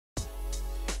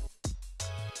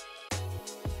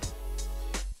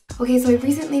Okay, so I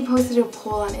recently posted a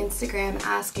poll on Instagram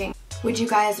asking, would you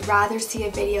guys rather see a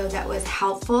video that was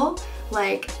helpful,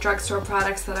 like drugstore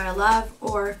products that I love,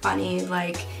 or funny,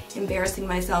 like embarrassing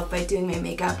myself by doing my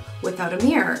makeup without a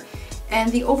mirror?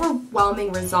 And the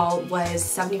overwhelming result was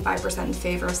 75% in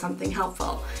favor of something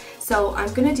helpful. So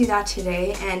I'm gonna do that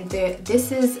today, and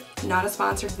this is not a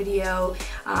sponsored video.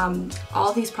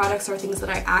 All these products are things that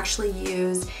I actually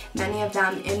use, many of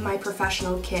them in my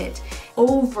professional kit,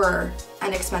 over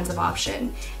an expensive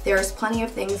option. There's plenty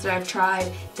of things that I've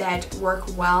tried that work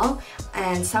well,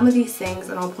 and some of these things,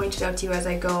 and I'll point it out to you as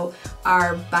I go,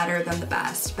 are better than the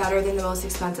best, better than the most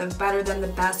expensive, better than the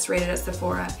best rated at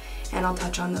Sephora, and I'll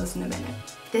touch on those in a minute.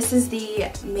 This is the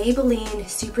Maybelline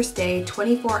Superstay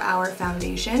 24-Hour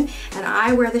Foundation, and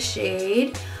I wear the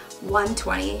shade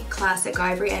 120 Classic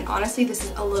Ivory, and honestly this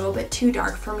is a little bit too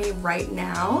dark for me right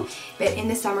now, but in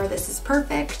the summer this is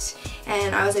perfect,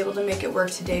 and I was able to make it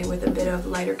work today with a bit of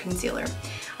lighter concealer.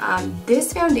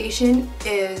 This foundation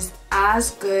is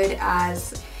as good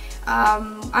as,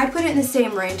 I'd put it in the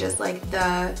same range as like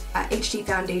the HD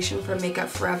foundation from Makeup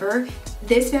Forever.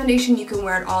 This foundation, you can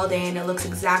wear it all day and it looks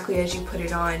exactly as you put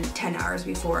it on 10 hours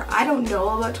before. I don't know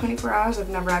about 24 hours, I've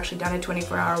never actually done a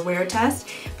 24-hour wear test,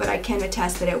 but I can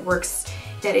attest that it works,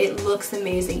 that it looks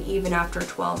amazing even after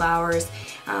 12 hours.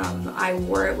 I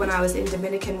wore it when I was in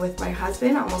Dominican with my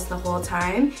husband almost the whole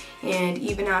time, and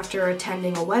even after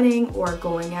attending a wedding or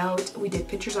going out, we did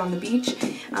pictures on the beach,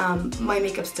 my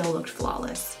makeup still looked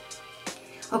flawless.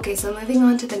 Okay, so moving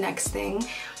on to the next thing.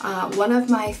 One of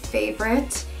my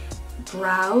favorite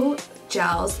brow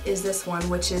gels is this one,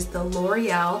 which is the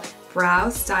L'Oreal Brow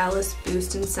Stylist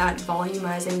Boost and Set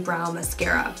Volumizing Brow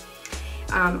Mascara.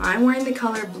 I'm wearing the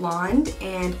color Blonde,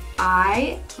 and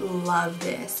I love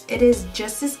this. It is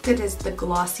just as good as the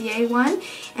Glossier one,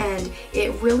 and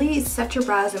it really sets your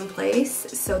brows in place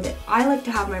so that I like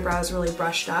to have my brows really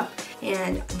brushed up,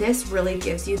 and this really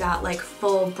gives you that like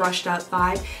full brushed up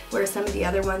vibe, where some of the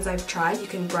other ones I've tried, you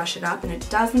can brush it up and it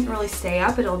doesn't really stay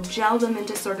up. It'll gel them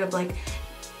into sort of like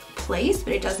place,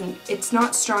 but it's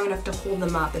not strong enough to hold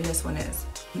them up, and this one is.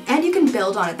 And you can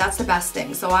build on it, that's the best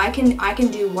thing. So I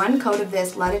can do one coat of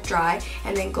this, let it dry,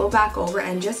 and then go back over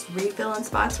and just refill in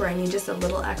spots where I need just a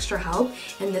little extra help,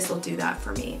 and this will do that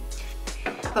for me.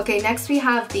 Okay, next we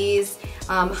have these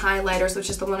highlighters, which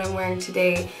is the one I'm wearing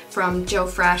today from Joe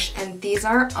Fresh, and these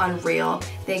are unreal.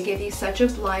 They give you such a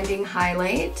blinding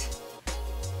highlight.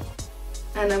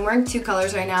 And I'm wearing two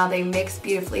colors right now. They mix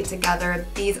beautifully together.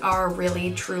 These are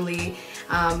really, truly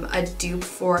a dupe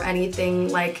for anything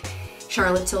like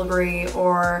Charlotte Tilbury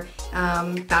or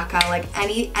Becca, like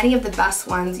any of the best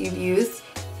ones you've used.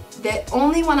 The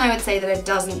only one I would say that it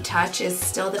doesn't touch is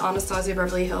still the Anastasia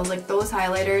Beverly Hills. Like those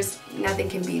highlighters, nothing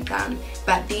can beat them.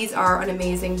 But these are an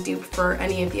amazing dupe for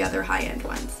any of the other high-end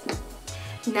ones.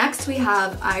 Next we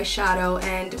have eyeshadow,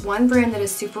 and one brand that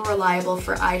is super reliable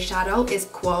for eyeshadow is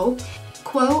Quo.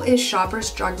 Quo is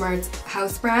Shoppers Drug Mart's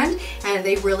house brand, and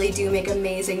they really do make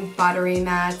amazing buttery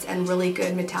mattes and really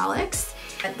good metallics.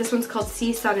 This one's called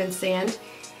Sea, Sun, and Sand,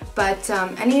 but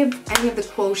any of the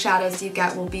Quo shadows you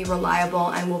get will be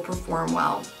reliable and will perform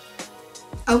well.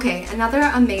 Okay, another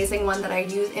amazing one that I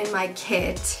use in my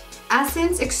kit,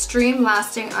 Essence Extreme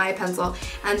Lasting Eye Pencil,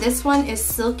 and this one is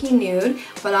Silky Nude,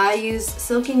 but I use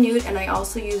Silky Nude and I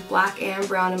also use Black and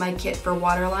Brown in my kit for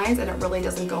waterlines, and it really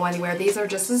doesn't go anywhere. These are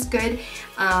just as good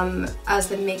as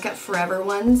the Makeup Forever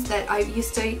ones that I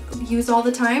used to use all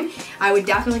the time. I would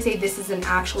definitely say this is an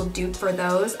actual dupe for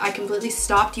those. I completely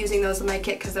stopped using those in my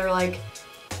kit because they're like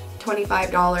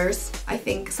 $25, I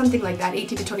think, something like that,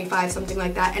 18 to 25, something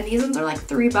like that, and these ones are like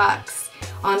 $3.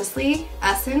 Honestly,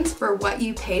 Essence, for what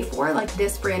you pay for, like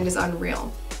this brand is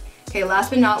unreal. Okay, last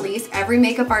but not least, every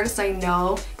makeup artist I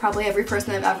know, probably every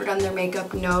person I've ever done their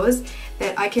makeup knows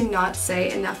that I cannot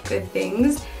say enough good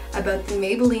things about the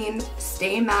Maybelline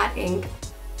Stay Matte Ink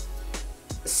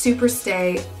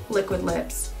Superstay Liquid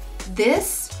Lips.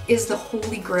 This is the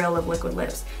holy grail of liquid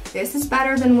lips. This is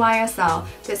better than YSL.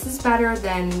 This is better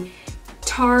than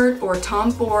Tarte or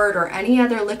Tom Ford or any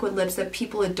other liquid lips that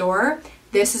people adore.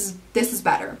 This is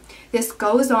better. This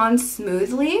goes on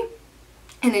smoothly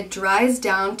and it dries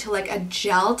down to like a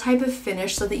gel type of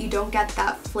finish so that you don't get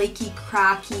that flaky,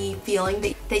 cracky feeling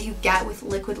that you get with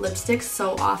liquid lipsticks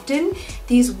so often.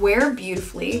 These wear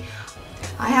beautifully.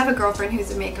 I have a girlfriend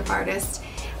who's a makeup artist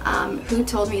who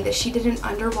told me that she did an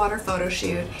underwater photo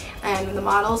shoot, and when the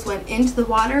models went into the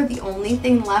water, the only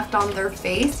thing left on their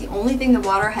face, the only thing the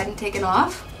water hadn't taken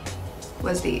off,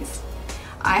 was these.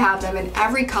 I have them in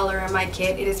every color in my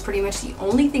kit. It is pretty much the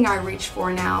only thing I reach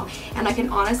for now, and I can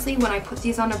honestly, when I put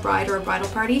these on a bride or a bridal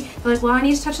party, they're like, well, I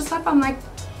need to touch this up. I'm like,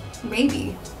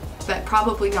 maybe. but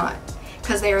probably not,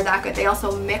 because they are that good. They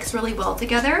also mix really well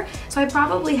together, so I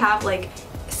probably have like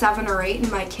 7 or 8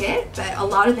 in my kit, but a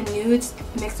lot of the nudes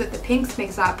mixed with the pinks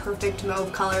makes that perfect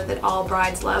mauve color that all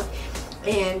brides love.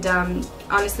 And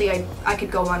honestly, I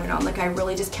could go on and on. Like, I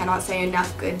really just cannot say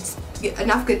enough good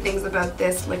things about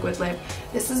this liquid lip.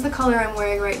 This is the color I'm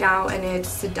wearing right now, and it's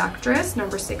Seductress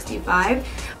number 65.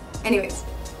 Anyways,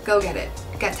 go get it.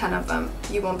 Get 10 of them.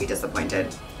 You won't be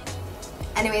disappointed.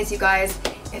 Anyways, you guys,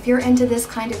 if you're into this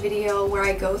kind of video where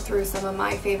I go through some of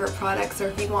my favorite products, or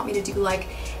if you want me to do like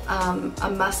a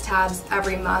must-haves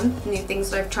every month, new things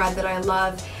that I've tried that I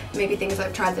love, maybe things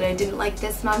I've tried that I didn't like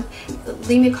this month,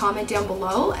 leave me a comment down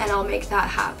below and I'll make that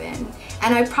happen.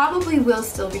 And I probably will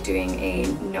still be doing a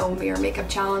no mirror makeup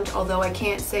challenge, although I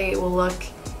can't say it will look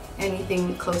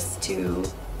anything close to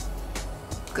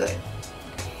good.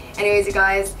 Anyways, you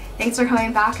guys, thanks for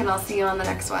coming back, and I'll see you on the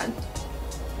next one.